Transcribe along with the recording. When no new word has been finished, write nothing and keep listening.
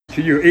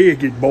till your egg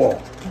get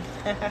boiled.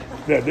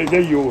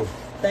 They're yours.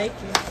 Thank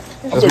you.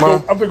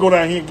 I'm gonna go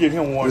down here and get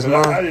him one.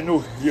 I didn't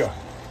know. Yeah.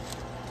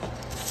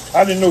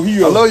 I didn't know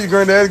he. I love you,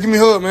 granddad. Give me a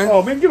hug, man.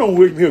 Oh man, get on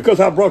with me here,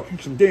 cause I brought you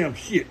some damn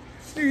shit.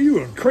 Nigga,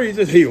 you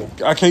crazy as hell.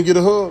 I can't get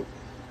a hug.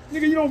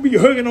 Nigga, you don't be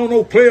hugging on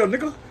no player,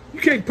 nigga. You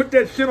can't put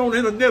that shit on the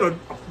internet. A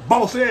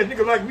boss ass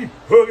nigga like me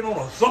hugging on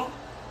a something.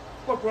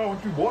 What's wrong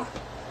with you, boy?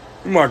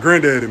 You my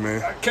granddaddy,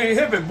 man. I can't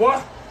help it,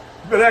 boy.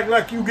 You better act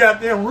like you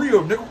goddamn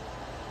real, nigga.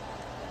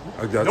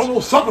 I got Don't you. no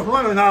suckers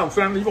running out,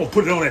 family. You gonna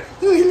put it on that.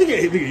 Look at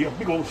that nigga,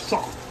 big old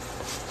sucker.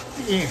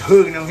 He ain't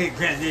hugging on his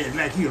granddad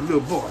like he a little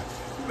boy.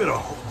 You better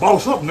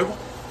boss up, nigga.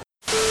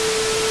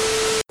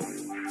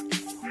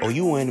 Oh,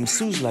 you wearing them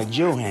suits like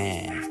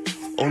Johan.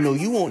 Oh no,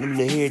 you want them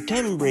little hair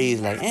tubbing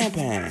braids like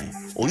Ampan.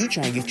 Oh, you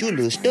trying to get you a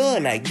little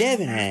stud like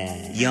Devin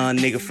had. Young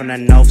nigga from the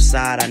north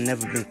side, I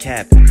never been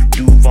capping.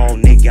 Duval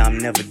nigga, I'm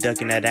never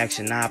ducking that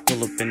action. I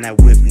pull up in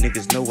that whip,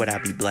 niggas know what I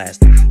be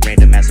blasting.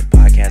 Random ass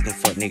podcast, them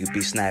fuck niggas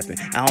be snapping.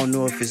 I don't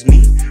know if it's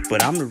me,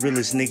 but I'm the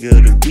realest nigga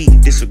of the week.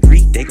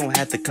 Disagree, they gon'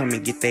 have to come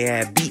and get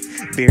their ass beat.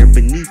 Bare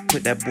beneath,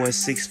 put that boy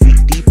 6 feet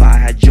deep. I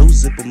had Joe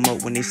zip him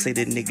up when they say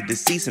that nigga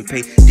deceased and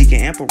pay Deacon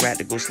Ample Rat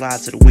to go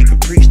slide to the wake and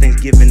preach.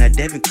 Thanksgiving that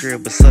Devin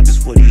crib, but sub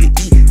is what he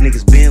eat.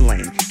 Niggas been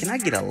lame. Can I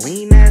get a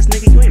lean ass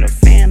nigga? You ain't a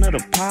fan of the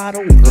pod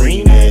or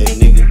green ass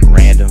nigga?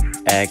 Random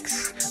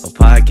X, a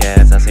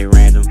podcast. I say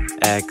random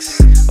X,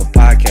 a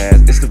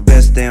podcast. It's the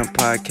best damn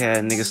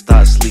podcast. Niggas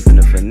start sleeping.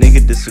 If a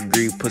nigga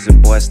disagree, pussy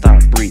boy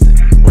stop breathing.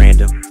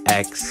 Random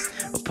X,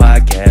 a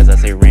podcast. I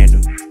say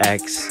random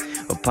X,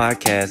 a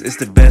podcast. It's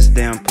the best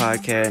damn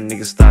podcast.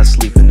 Niggas start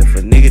sleeping. If a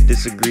nigga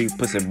disagree,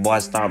 pussy boy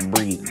stop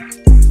breathing.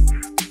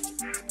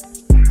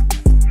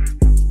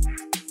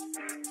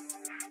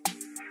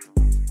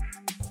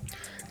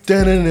 Oh,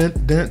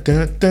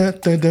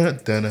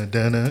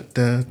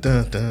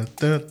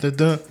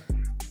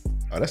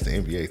 that's the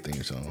NBA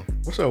theme song.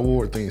 What's that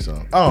award theme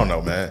song? I don't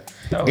know, man.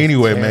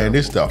 Anyway, terrible. Man,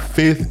 this is the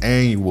 5th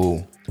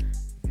annual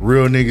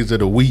Real Niggas of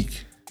the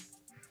Week.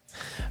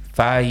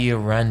 5-year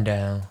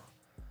rundown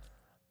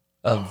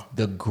of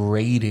the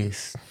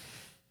greatest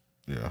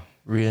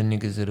Real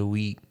Niggas of the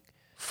Week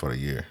for the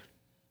year.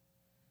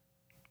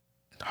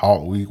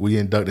 We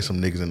inducted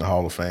some niggas in the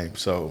Hall of Fame.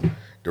 So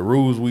the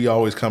rules we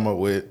always come up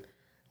with: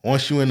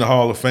 once you in the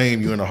Hall of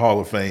Fame, you in the Hall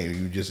of Fame.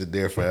 You just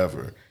there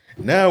forever.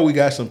 Now we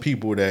got some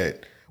people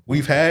that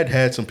we've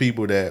had some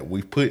people that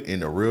we've put in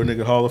the Real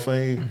Nigga Hall of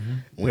Fame.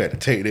 Mm-hmm. We had to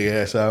take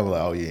their ass out.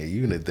 Like, oh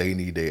yeah, they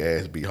need their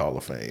ass to be Hall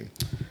of Fame.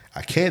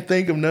 I can't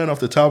think of none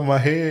off the top of my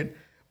head,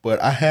 but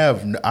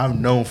I've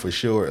known for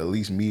sure at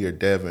least me or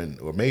Devin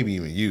or maybe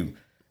even you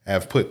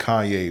have put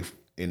Kanye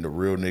in the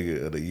Real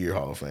Nigga of the Year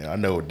Hall of Fame. I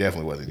know it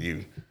definitely wasn't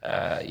you.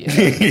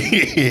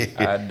 Yeah.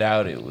 I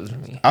doubt it was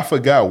me. I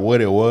forgot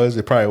what it was.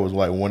 It probably was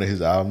like one of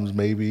his albums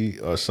maybe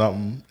or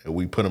something. And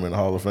we put him in the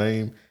Hall of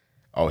Fame.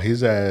 Oh,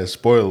 his ass,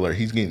 spoiler alert,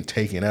 he's getting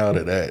taken out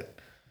of that.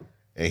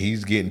 And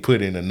he's getting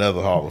put in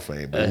another Hall of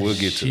Fame. But we'll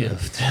get to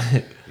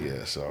that.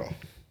 Yeah, so.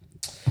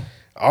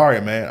 All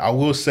right, man. I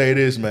will say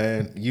this,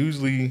 man.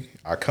 Usually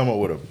I come up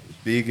with a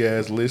big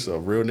ass list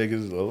of real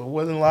niggas. It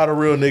wasn't a lot of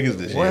real niggas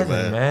this year,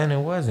 man. It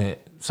wasn't.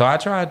 So I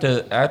tried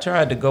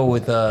to go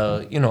with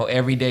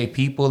everyday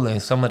people and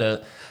some of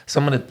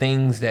the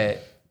things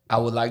that I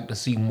would like to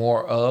see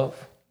more of.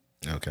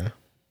 Okay.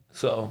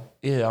 So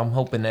yeah, I'm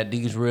hoping that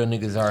these real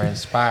niggas are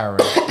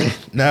inspiring.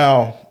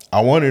 Now,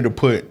 I wanted to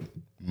put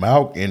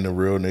Malk in the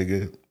real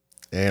nigga,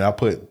 and I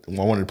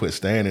wanted to put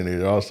Stan in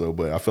it also,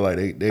 but I feel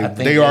like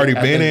they already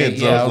been in.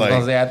 So I was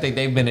gonna say I think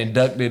they've been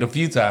inducted a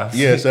few times.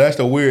 Yeah, so that's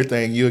the weird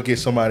thing. You'll get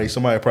somebody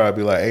probably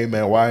be like, "Hey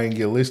man, why I ain't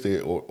get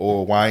listed?"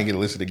 or "Why I ain't get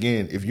listed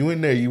again?" If you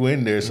in there, you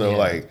in there. So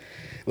like,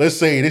 let's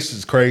say this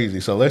is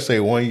crazy. So let's say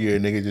one year a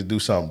nigga just do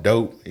something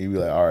dope, and you be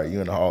like, "All right, you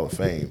in the Hall of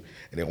Fame."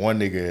 And then one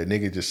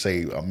nigga just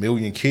say 1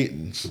 million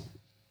kittens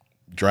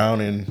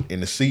drowning in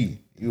the sea.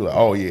 You like,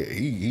 oh yeah,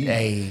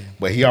 he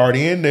but he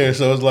already in there,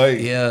 so it's like,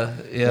 yeah.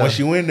 Once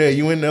you in there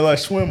like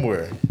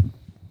swimwear.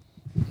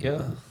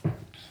 Yeah.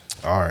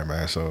 All right,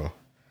 man. So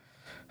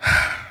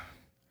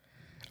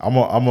I'm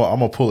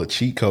gonna pull a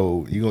cheat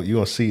code. You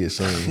gonna see it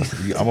soon.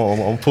 I'm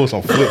gonna pull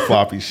some flip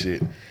floppy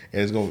shit, and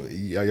it's gonna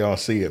y'all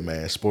see it,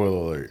 man. Spoiler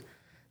alert.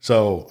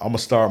 So I'm gonna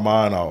start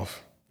mine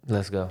off.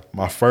 Let's go.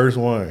 My first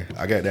one,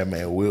 I got that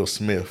man Will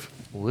Smith.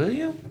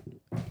 William?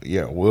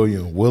 Yeah,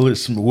 William Willard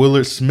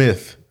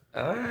Smith.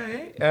 All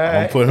right.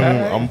 I'm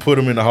gonna put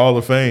him in the Hall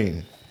of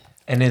Fame.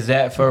 And is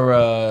that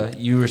for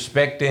you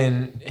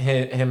respecting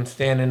him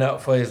standing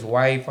up for his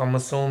wife, I'm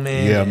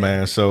assuming? Yeah,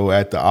 man. So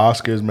at the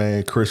Oscars,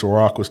 man, Chris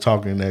Rock was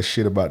talking that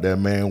shit about that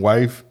man's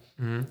wife.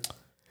 Mm-hmm.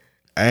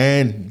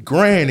 And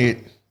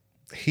granted,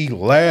 he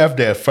laughed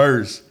at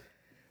first,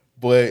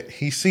 but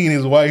he seen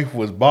his wife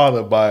was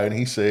bothered by it, and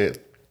he said,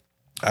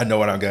 I know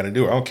what I got to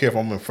do. I don't care if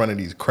I'm in front of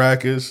these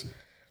crackers.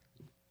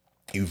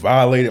 You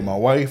violated my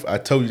wife. I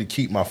told you to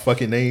keep my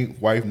fucking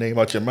wife name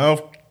out your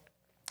mouth.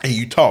 And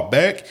you talk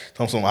back.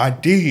 So I'm saying, I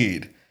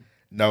did.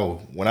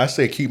 No, when I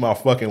say keep my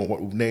fucking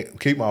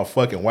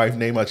wife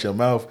name out your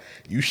mouth,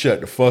 you shut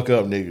the fuck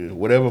up, nigga.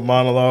 Whatever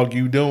monologue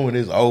you doing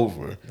is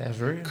over. That's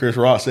real. Chris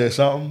Rock said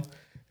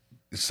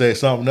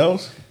something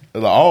else.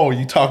 Like, oh,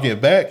 you talking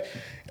back?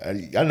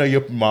 I know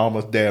your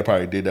mama, dad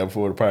probably did that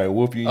before. They probably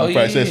whoop you. You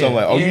probably said something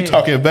like, "Oh, you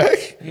talking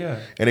back?" Yeah.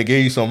 And they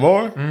gave you some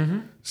more.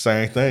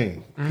 Same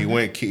thing. He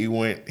went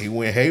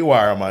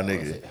haywire, my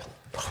nigga.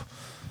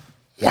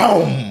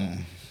 Wow.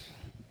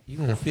 You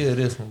gonna feel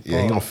this one?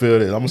 Yeah, you gonna feel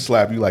this. I'm gonna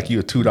slap you like you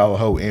a $2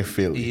 hoe in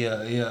Philly.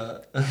 Yeah.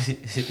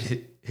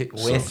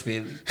 West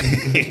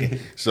Philly.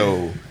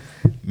 So,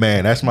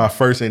 man, that's my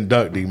first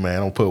inductee, man.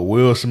 I'm gonna put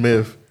Will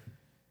Smith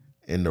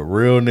in the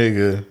Real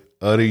Nigga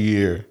of the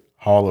Year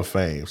Hall of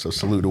Fame. So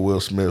salute to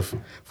Will Smith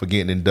for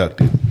getting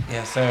inducted.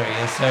 Yes, sir.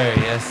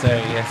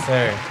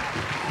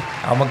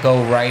 I'm gonna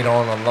go right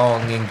on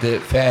along in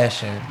good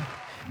fashion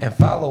and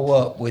follow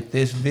up with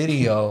this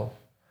video.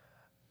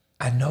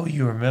 I know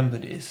you remember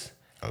this.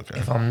 Okay.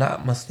 If I'm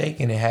not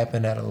mistaken, it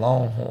happened at a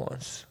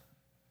Longhorns.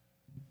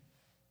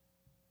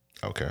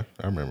 Okay,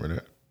 I remember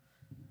that.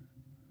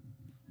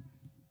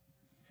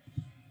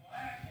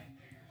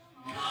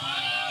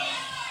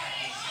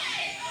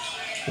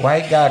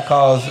 White guy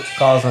calls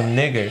him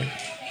nigger.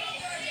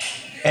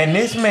 And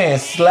this man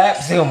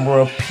slaps him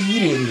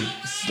repeatedly.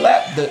 He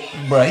slapped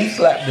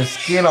the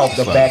skin off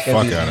the back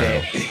of his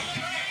neck.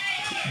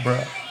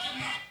 Bruh.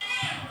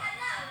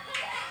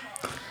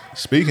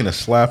 Speaking of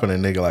slapping a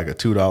nigga like a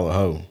 $2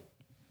 hoe,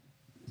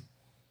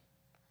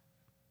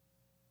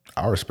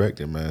 I respect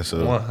it, man.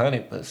 So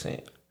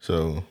 100%.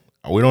 So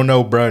we don't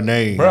know bruh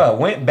name. Bruh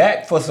went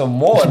back for some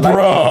more. Like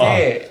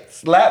he said,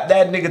 slap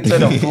that nigga to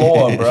the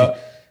floor, bruh.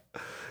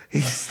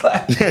 He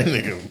slapped that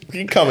nigga.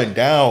 He coming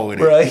down with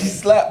it. Bruh, he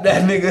slapped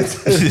that nigga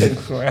to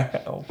the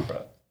ground,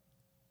 bruh.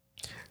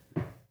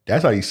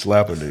 That's how you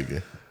slap a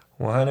nigga.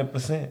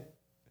 100%.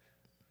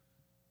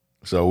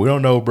 So we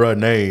don't know bruh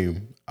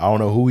name. I don't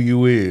know who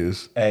you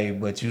is. Hey,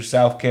 but you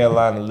South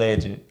Carolina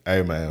legend.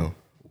 Hey, man.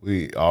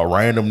 We a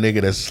random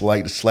nigga that's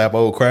like to slap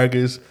old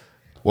crackers.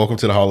 Welcome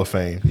to the Hall of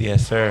Fame.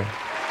 Yes, sir.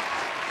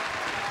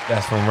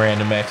 That's from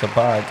Random Acts of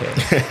Podcast.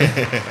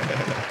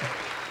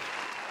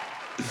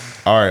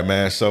 All right,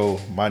 man.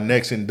 So my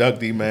next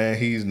inductee, man,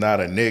 he's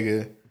not a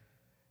nigga.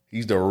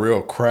 He's the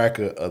real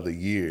cracker of the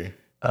year.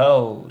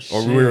 Oh, shit.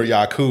 Or real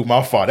Yakub.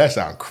 My fault. That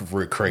sounds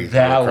crazy.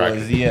 That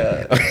was,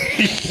 yeah.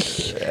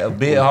 A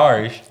bit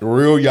harsh.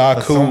 Real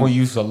Yakub. For someone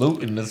you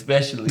saluting,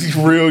 especially.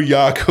 Real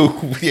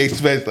Yakub.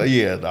 Especially,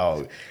 yeah,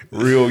 dog.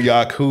 Real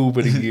Yakub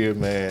of the year,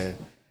 man.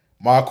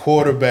 My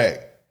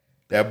quarterback,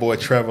 that boy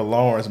Trevor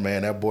Lawrence,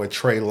 man. That boy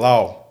Trey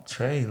Law.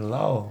 Trey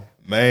Law.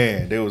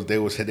 Man, they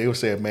was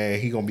saying, man,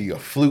 he gonna be a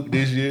fluke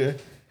this year.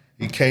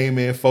 He came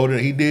in, folded.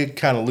 He did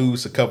kind of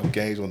lose a couple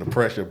games on the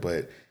pressure,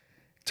 but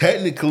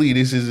technically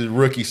this is his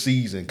rookie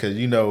season because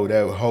you know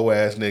that whole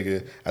ass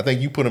nigga. I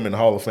think you put him in the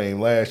Hall of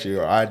Fame last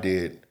year, or I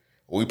did.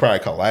 We probably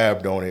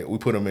collabed on it. We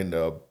put him in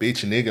the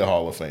bitch nigga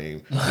Hall of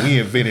Fame. We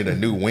invented a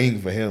new wing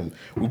for him.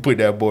 We put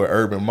that boy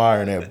Urban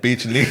Meyer in that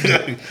bitch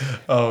nigga.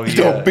 Oh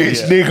yeah,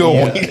 bitch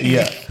nigga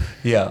wing.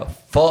 Yeah.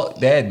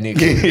 Fuck that nigga.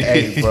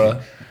 Hey, bro.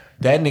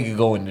 That nigga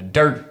go in the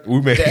dirt.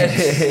 We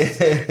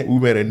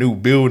made a new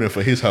building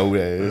for his whole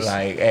ass.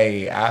 Like,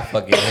 hey, I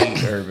fucking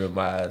hate Urban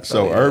Meyer.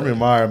 So Urban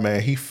Meyer,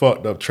 man, he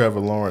fucked up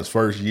Trevor Lawrence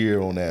first year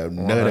on that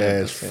nut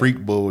ass freak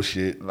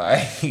bullshit.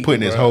 Like,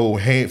 putting his whole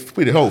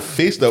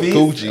fist up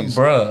Gucci's.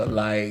 Bruh,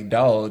 like,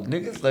 dog,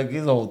 niggas like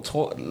his whole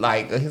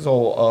his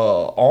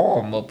whole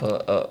arm up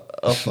her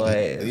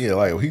ass. Yeah,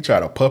 like he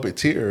tried to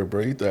puppeteer,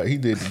 bro. He thought he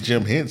did the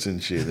Jim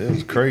Henson shit. That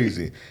was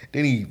crazy.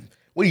 Then he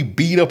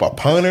beat up a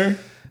punter.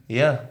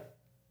 Yeah.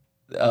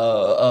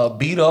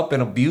 Beat up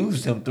and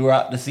abused him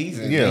throughout the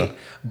season. Yeah. They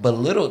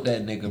belittled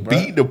that nigga, bro.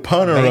 Beat the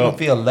punter Made up. him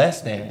feel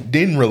less than.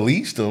 Didn't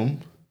release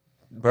him.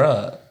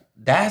 Bruh,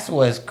 that's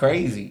what's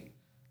crazy.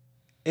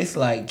 It's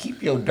like,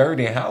 keep your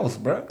dirty house,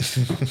 bro.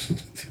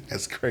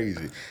 That's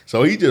crazy.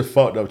 So he just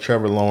fucked up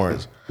Trevor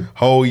Lawrence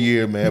whole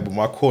year, man. But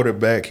my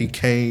quarterback, he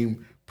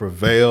came,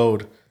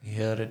 prevailed. He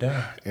held it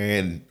down.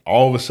 And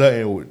all of a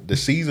sudden, the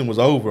season was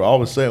over. All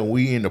of a sudden,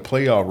 we in the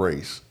playoff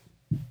race.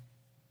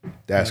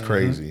 That's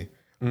crazy.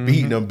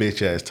 Beating them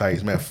bitch ass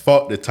Titans, man.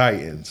 Fuck the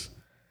Titans.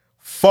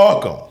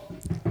 Fuck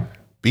them.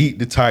 Beat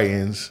the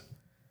Titans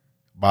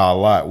by a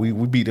lot. We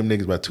beat them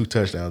niggas by 2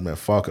 touchdowns, man.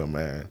 Fuck them,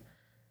 man.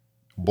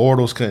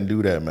 Bortles couldn't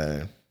do that,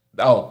 man.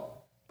 Oh,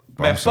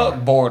 man, fuck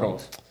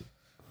Bortles.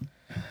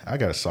 I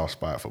got a soft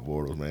spot for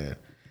Bortles, man.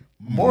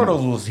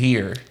 Bortles was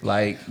here.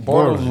 Like,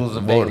 Bortles was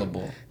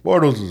available.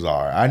 Bortles was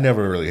all right. I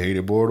never really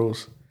hated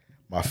Bortles.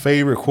 My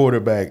favorite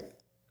quarterback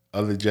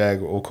of the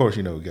Jaguar, of course,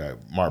 you know, we got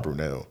Mark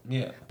Brunell.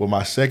 Yeah. But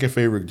my second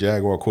favorite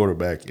Jaguar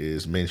quarterback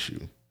is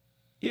Minshew.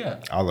 Yeah.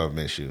 I love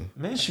Minshew.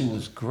 Minshew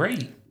was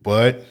great.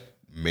 But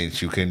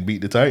Minshew couldn't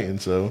beat the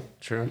Titans, so.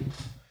 True.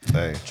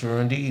 Hey. True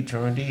indeed.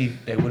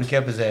 They would have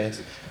kept his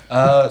ass.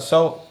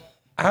 So,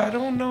 I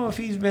don't know if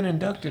he's been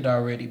inducted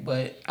already,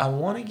 but I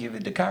want to give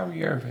it to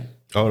Kyrie Irving.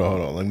 Hold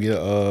on. Let me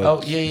get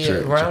yeah.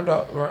 Round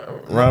of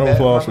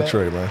applause for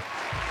Trey, man.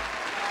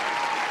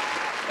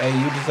 Hey,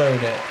 you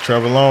deserve that.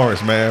 Trevor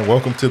Lawrence, man.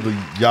 Welcome to the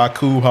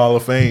Yaku Hall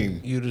of Fame.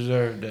 You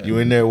deserve that. You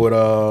in there with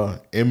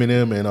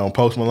Eminem and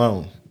Post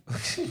Malone.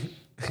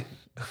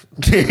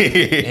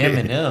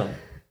 Eminem.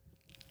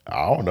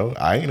 I don't know.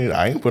 I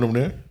ain't put him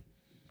there.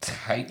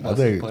 Hype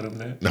must have put him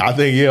there. I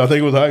think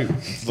it was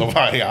Hype.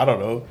 Somebody, I don't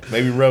know.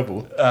 Maybe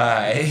Rebel.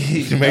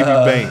 Maybe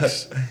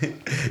Banks.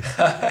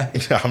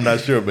 I'm not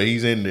sure, but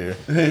he's in there.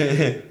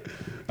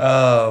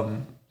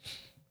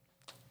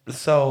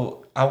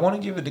 So I want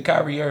to give it to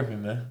Kyrie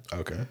Irving, man.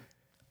 Okay.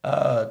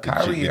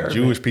 Kyrie Irving.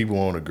 Jewish people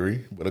won't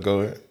agree, but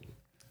go ahead.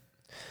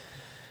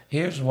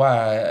 Here's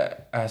why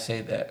I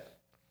say that.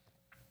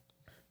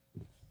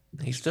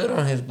 He stood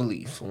on his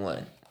beliefs.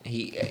 One,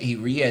 he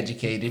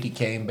re-educated. He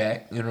came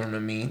back. You know what I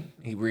mean?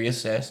 He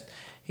reassessed.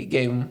 He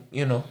gave him,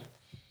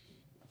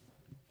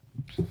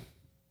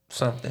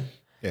 something.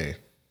 Yeah,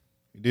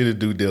 he did his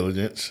due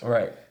diligence.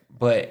 Right,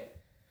 but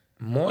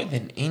more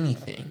than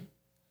anything,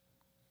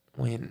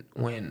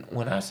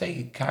 when I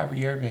say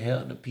Kyrie Irving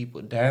held the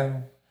people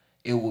down,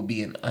 it would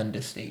be an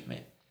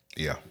understatement.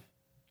 Yeah.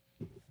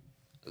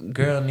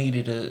 Girl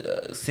needed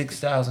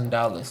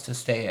 $6,000 to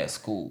stay at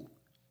school.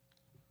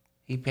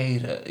 He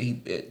paid her.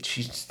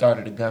 She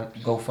started a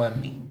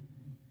GoFundMe.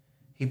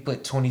 He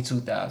put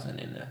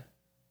 $22,000 in there.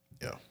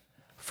 Yeah.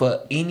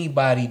 For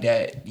anybody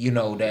that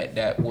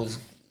that was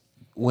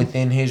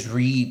within his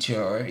reach,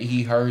 or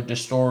he heard the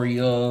story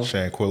of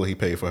Shanquilla, he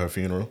paid for her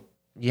funeral.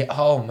 Yeah.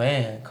 Oh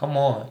man, come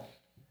on.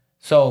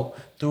 So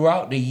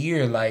throughout the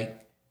year, like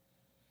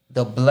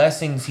the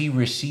blessings he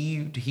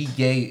received, he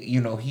gave.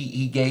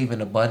 He gave in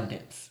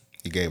abundance.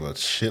 He gave a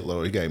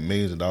shitload. He gave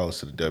millions of dollars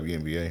to the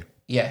WNBA.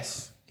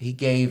 Yes. He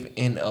gave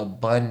in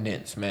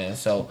abundance, man.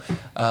 So,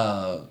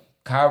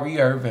 Kyrie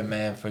Irving,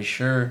 man, for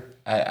sure.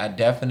 I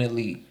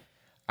definitely,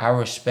 I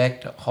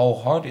respect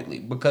wholeheartedly,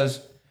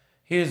 because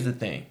here's the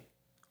thing.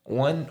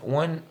 One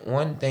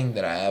thing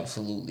that I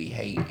absolutely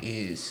hate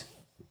is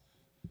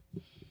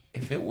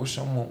if it were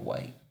someone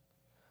white,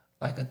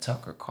 like a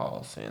Tucker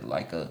Carlson,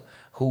 like a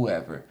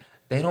whoever,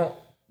 they don't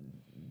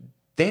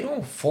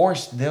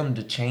force them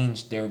to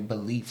change their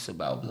beliefs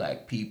about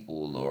black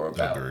people or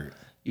about. Agreed.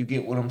 You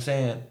get what I'm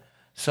saying?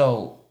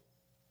 So,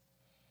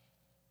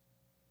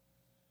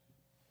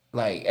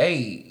 like,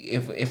 hey,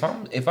 if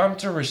I'm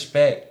to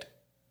respect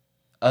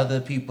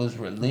other people's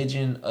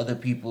religion, other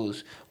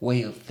people's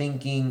way of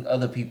thinking,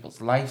 other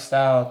people's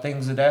lifestyle,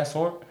 things of that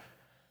sort,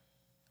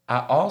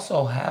 I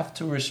also have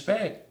to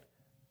respect,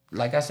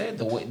 like I said,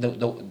 the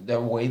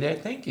way they're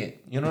thinking.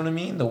 You know what I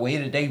mean? The way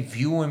that they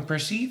view and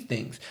perceive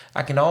things.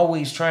 I can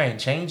always try and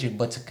change it,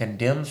 but to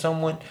condemn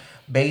someone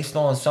based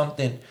on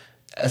something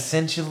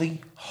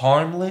essentially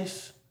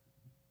harmless.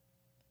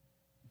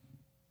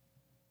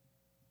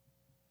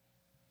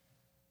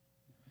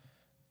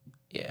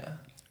 Yeah.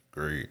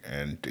 Great.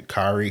 And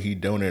Kyrie, he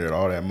donated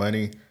all that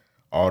money.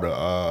 All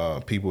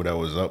the people that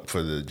was up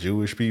for the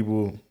Jewish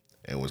people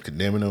and was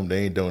condemning them,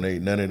 they ain't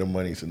donate none of the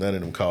money to none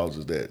of them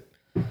causes that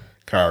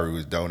Kyrie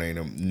was donating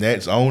them.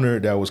 Nets owner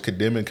that was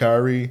condemning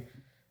Kyrie,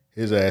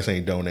 his ass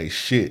ain't donate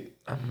shit.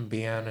 I'm gonna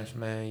be honest,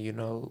 man.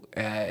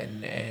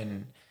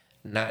 And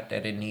not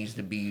that it needs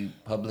to be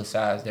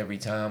publicized every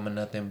time or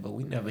nothing, but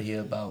we never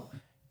hear about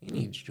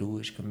any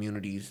Jewish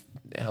communities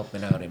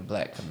helping out in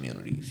black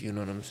communities. You know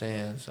what I'm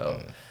saying?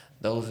 So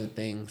those are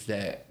things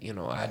that,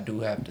 I do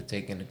have to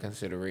take into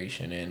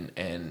consideration,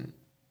 and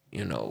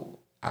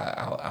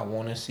I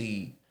want to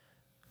see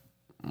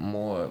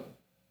more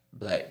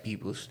black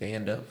people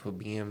stand up for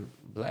being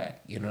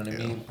black. You know what I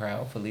mean?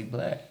 Proudly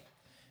black.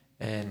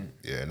 And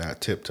yeah,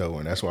 not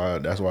tiptoeing. That's why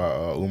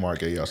Umar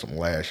gave y'all some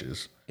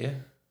lashes. Yeah.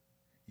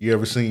 You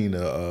ever seen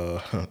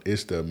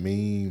it's the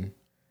meme?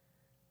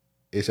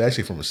 It's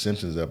actually from a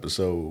Simpsons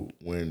episode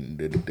when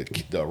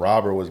the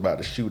robber was about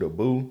to shoot a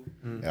boo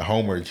and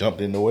Homer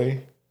jumped in the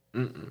way.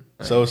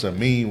 So it's a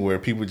meme where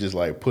people just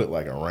like put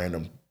like a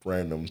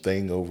random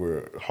thing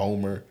over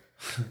Homer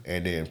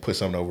and then put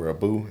something over a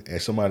boo,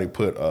 and somebody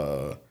put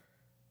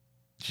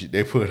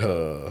they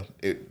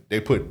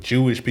put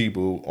Jewish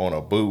people on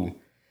a boo,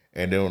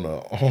 and then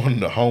on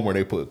the Homer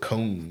they put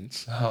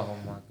coons. Oh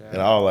my god!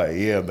 And I was like,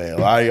 yeah, man, a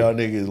lot of y'all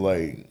niggas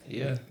like,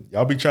 yeah,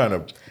 y'all be trying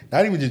to,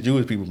 not even just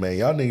Jewish people, man.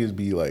 Y'all niggas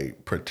be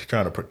like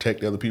trying to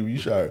protect other people. You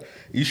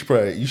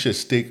should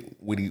stick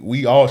with.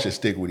 We all should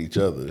stick with each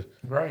other.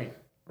 Right.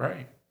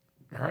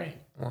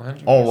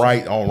 100%.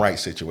 On right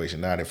situation,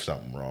 not if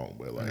something wrong,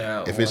 but like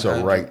No, if it's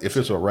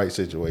a right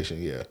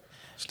situation, yeah.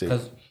 Stick.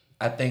 Because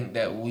I think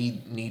that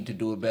we need to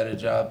do a better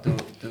job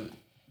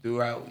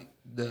throughout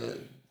the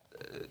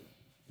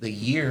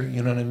year.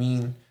 You know what I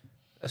mean?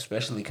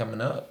 Especially coming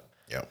up.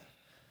 Yeah.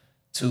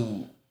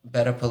 To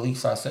better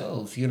police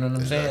ourselves. You know what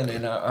I'm saying?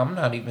 And I'm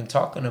not even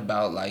talking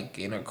about like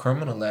in a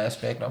criminal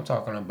aspect. I'm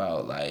talking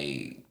about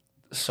like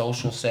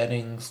social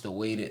settings,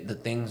 the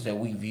things that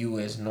we view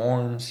as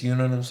norms. You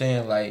know what I'm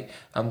saying? Like,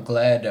 I'm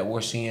glad that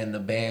we're seeing the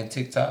ban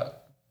TikTok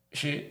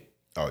shit.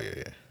 Oh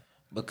yeah.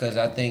 Because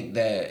I think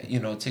that,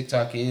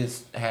 TikTok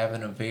is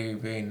having a very,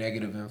 very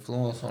negative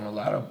influence on a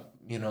lot of,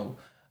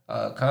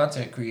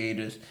 content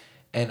creators.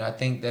 And I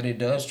think that it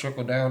does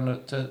trickle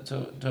down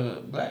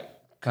to black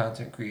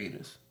content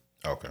creators.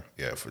 Okay,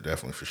 yeah,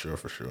 for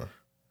sure.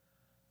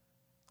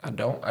 I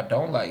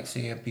don't like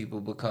seeing people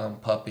become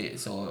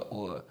puppets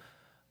or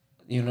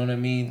you know what I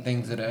mean,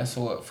 things of that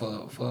sort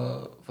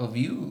for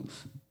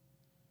views.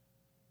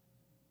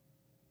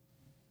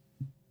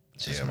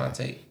 It's just my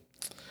take.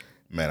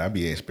 Man, I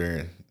be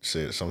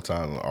experiencing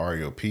sometimes on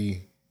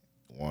REOP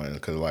one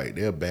because like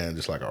they'll ban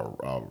just like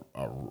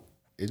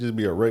it just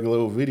be a regular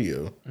old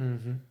video.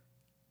 Mm-hmm.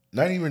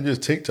 Not even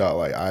just TikTok,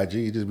 like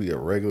IG, it just be a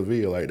regular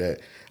video like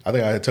that. I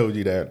think I had told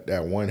you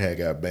that one had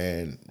got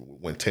banned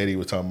when Teddy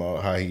was talking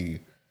about how he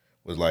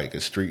was like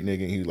a street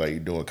nigga and he was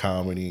like doing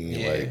comedy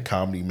and like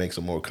comedy makes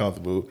him more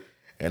comfortable.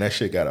 And that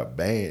shit got a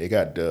ban. It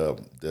got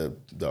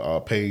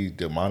the page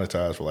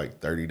demonetized for like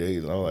 30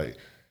 days. And I was like,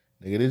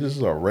 nigga, this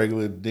is a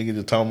regular nigga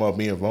just talking about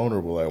being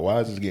vulnerable. Like, why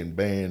is this getting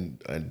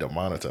banned and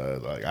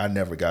demonetized? Like, I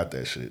never got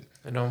that shit.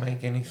 It don't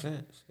make any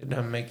sense. It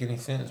doesn't make any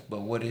sense.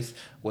 But what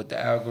the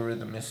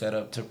algorithm is set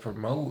up to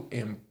promote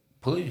and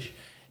push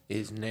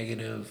is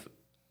negative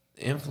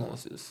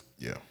influences.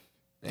 Yeah.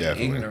 And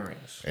definitely.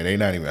 ignorance. And they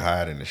not even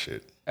hiding the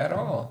shit. At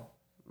all.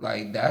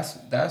 Like that's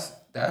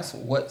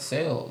what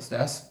sells.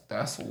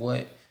 That's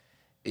what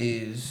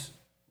is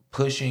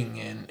pushing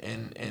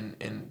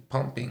and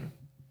pumping.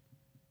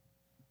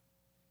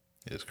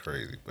 It's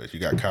crazy. But you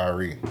got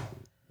Kyrie.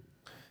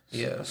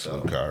 Yeah,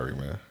 so Kyrie,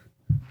 man.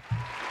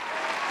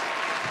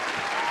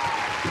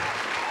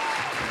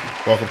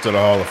 Welcome to the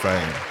Hall of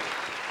Fame.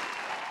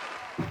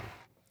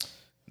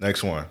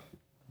 Next one.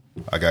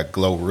 I got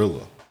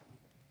Glorilla.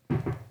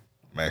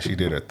 Man, she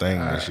did her thing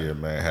this year,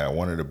 man. Had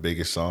one of the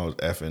biggest songs,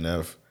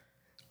 FNF.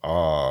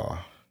 Y'all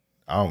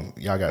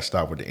gotta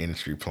stop with the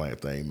industry plant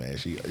thing, man.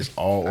 It's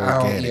all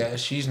organic. Yeah,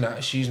 she's not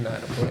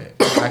a plant.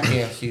 I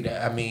can't see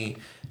that. I mean,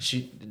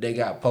 they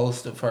got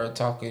posts of her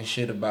talking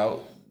shit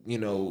about,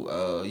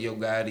 Yo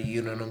Gotti,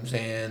 you know what I'm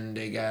saying?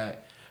 They got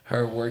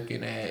her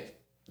working at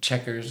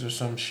Checkers or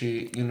some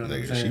shit, you know what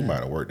I'm saying? She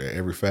might have worked at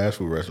every fast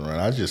food restaurant.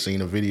 I just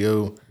seen a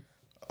video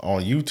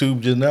on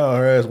YouTube just now,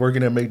 her ass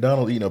working at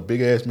McDonald's eating a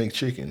big ass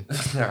McChicken.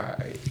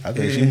 Right. I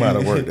think she might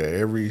have worked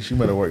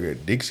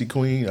at Dixie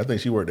Queen. I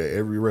think she worked at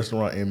every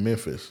restaurant in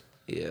Memphis.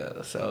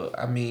 Yeah, so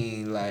I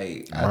mean,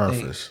 like, Memphis. I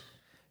think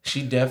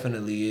she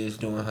definitely is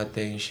doing her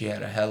thing. She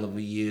had a hell of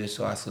a year,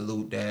 so I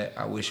salute that.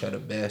 I wish her the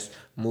best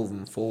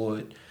moving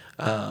forward.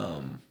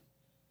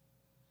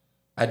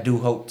 I do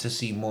hope to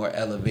see more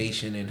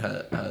elevation in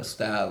her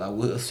style. I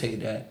will say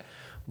that,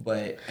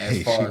 but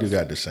she do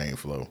got the same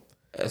flow.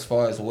 As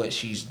far as what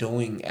she's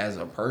doing as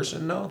a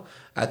person, though,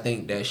 I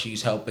think that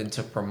she's helping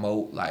to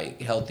promote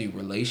like healthy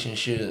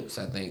relationships.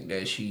 I think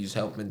that she's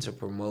helping to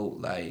promote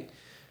like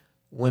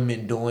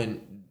women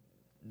doing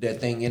their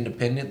thing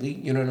independently.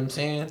 You know what I'm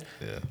saying?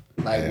 Yeah.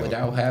 Like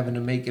without having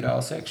to make it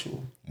all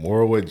sexual.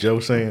 More of what Joe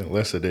saying,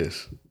 less of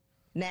this.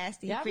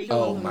 Nasty.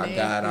 Oh my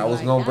God! I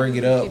was gonna bring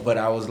it up, but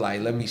I was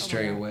like, let me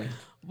stray away.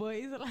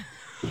 Boy, is it like...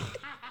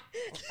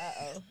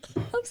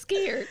 I'm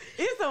scared.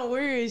 It's some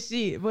weird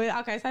shit. But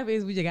okay, say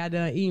this, we just got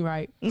done eating,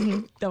 right?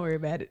 Don't worry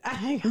about it.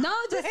 No,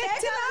 just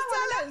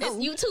tell us.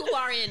 You too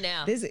far in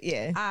now.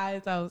 Yeah.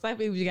 Alright, so say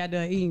we just got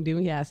done eating, then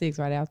we had sex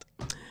right after.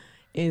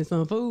 And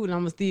some food, and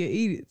I'ma still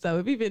eat it. So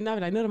if you been like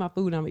none of my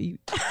food, I'ma eat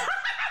it.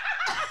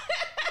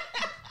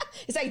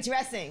 It's like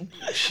dressing.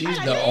 She's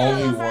the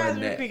only one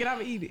that...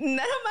 I'ma eat it. None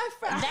of my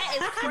friends. That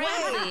is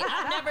crazy.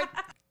 I've never...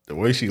 The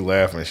way she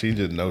laughing, she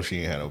just knows she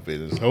ain't had no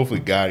business. Hopefully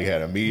Gotti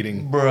had a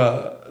meeting.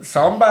 Bruh,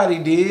 somebody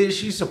did.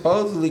 She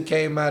supposedly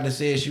came out and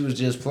said she was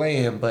just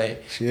playing,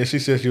 but... She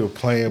said she was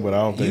playing, but I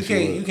don't think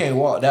You can't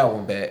walk that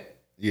one back.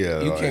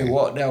 Yeah. You can't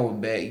walk that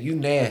one back. You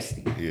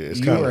nasty. Yeah,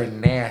 you are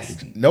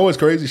nasty. No, it's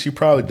crazy. She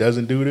probably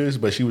doesn't do this,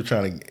 but she was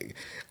trying to...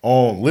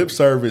 On lip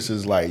service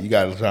is like, you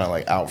got to try to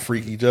like out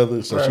freak each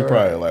other. So she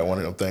probably like one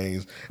of them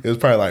things. It was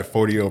probably like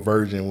 40-year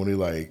virgin when he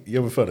like, you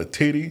ever felt a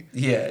titty?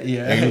 Yeah.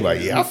 And you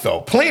like, yeah, I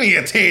felt plenty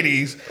of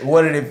titties.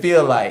 What did it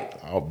feel like?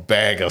 A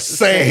bag of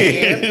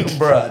sand.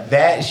 Bruh,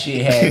 that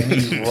shit had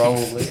me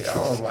rolling. I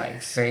was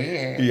like,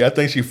 sand. Yeah, I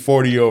think she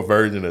 40-year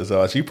virgin or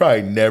so. She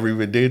probably never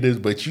even did this,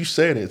 but you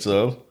said it,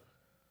 so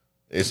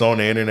it's on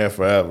the internet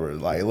forever.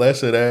 Like,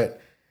 less of that.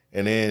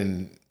 And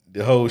then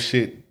the whole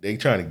shit, they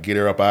trying to get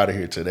her up out of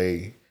here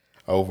today.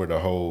 Over the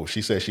whole,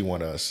 she said she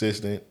want an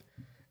assistant,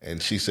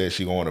 and she said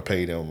she want to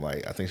pay them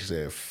like, I think she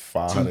said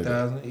 $500.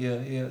 $2,000,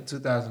 yeah,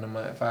 $2,000 a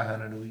month,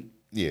 $500 a week.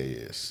 Yeah,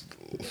 yes,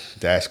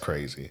 that's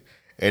crazy.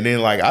 And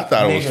then like I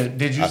thought it was.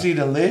 Did you see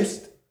the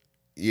list?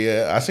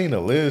 Yeah, I seen the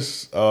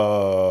list.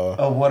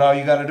 Of what all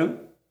you got to do?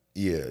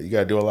 Yeah, you got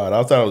to do a lot.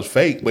 I thought it was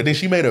fake, but then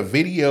she made a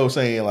video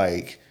saying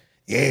like,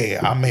 yeah,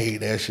 I made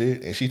that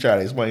shit, and she tried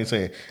to explain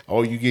saying,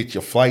 oh, you get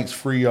your flights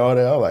free, all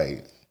that. I was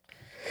like.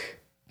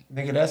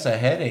 Nigga, that's a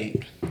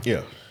headache.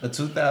 Yeah. For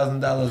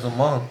 $2,000 a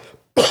month.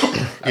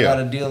 I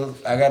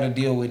gotta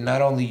deal with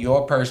not only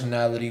your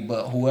personality,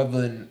 but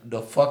whoever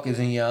the fuck is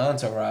in your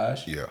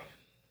entourage. Yeah.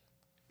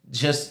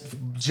 Just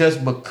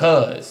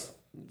because,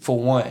 for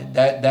one,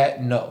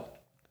 that no.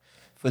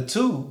 For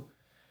two,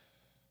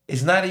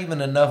 it's not even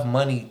enough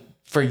money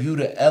for you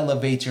to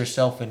elevate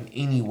yourself in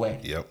any way.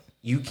 Yep.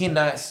 You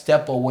cannot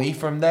step away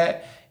from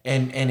that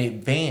and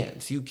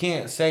advance. You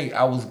can't say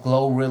I was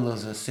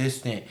Glorilla's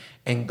assistant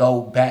and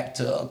go back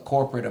to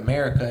corporate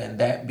America and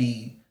that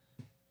be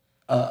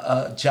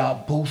a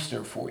job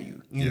booster for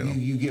you.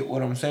 You get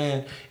what I'm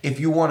saying? If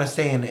you want to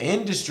stay in the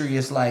industry,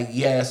 it's like,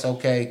 yes,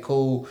 okay,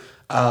 cool.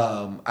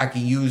 I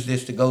can use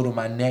this to go to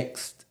my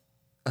next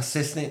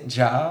assistant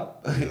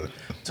job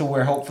to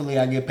where hopefully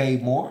I get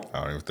paid more.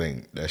 I don't even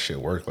think that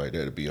shit work like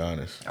that, to be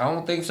honest. I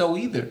don't think so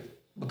either.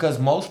 Because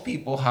most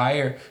people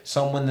hire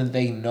someone that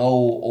they know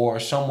or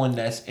someone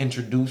that's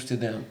introduced to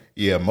them.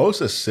 Yeah,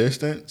 most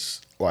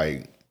assistants,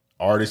 like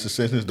artist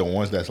assistants, the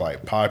ones that's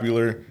like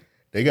popular,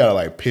 they gotta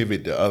like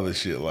pivot to other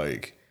shit.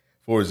 Like,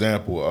 for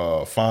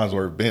example,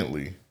 Farnsworth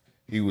Bentley,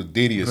 he was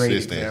Diddy Great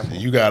assistant. example.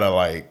 You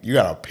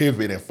gotta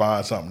pivot and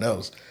find something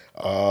else.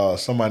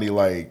 Somebody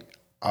like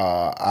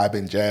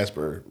Ivan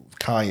Jasper,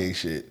 Kanye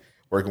shit,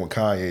 working with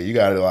Kanye, you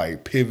gotta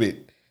like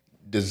pivot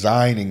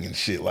designing and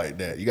shit like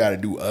that. You gotta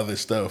do other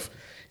stuff.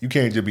 You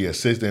can't just be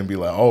assistant and be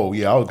like, oh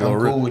yeah, I was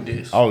cool with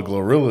this. I was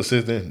Glorilla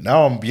assistant.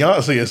 Now I'm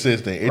Beyonce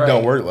assistant. It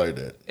don't work like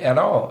that. At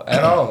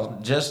all.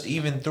 Just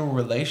even through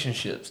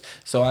relationships.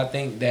 So I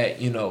think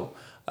that,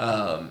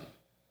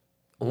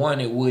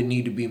 one, it would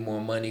need to be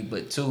more money,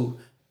 but two,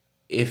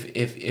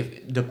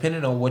 if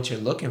depending on what you're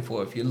looking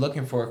for, if you're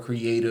looking for a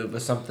creative or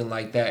something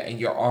like that, and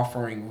you're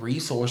offering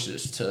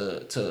resources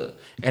to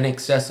and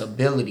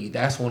accessibility,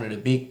 that's one of the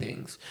big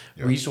things.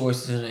 Yep.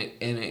 Resources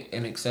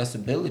and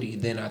accessibility,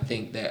 then I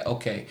think that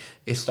okay,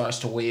 it starts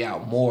to weigh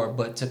out more.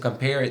 But to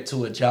compare it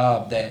to a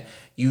job that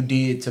you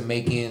did to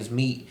make ends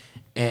meet,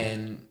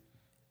 and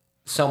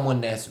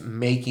someone that's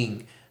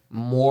making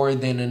more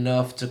than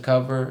enough to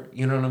cover,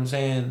 you know what I'm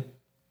saying?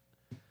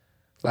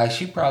 Like,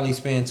 she probably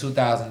spend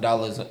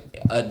 $2,000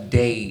 a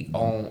day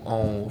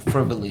on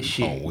frivolous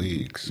shit. On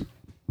wigs.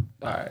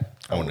 All right.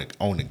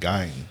 On the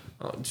gang.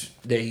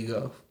 There you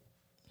go.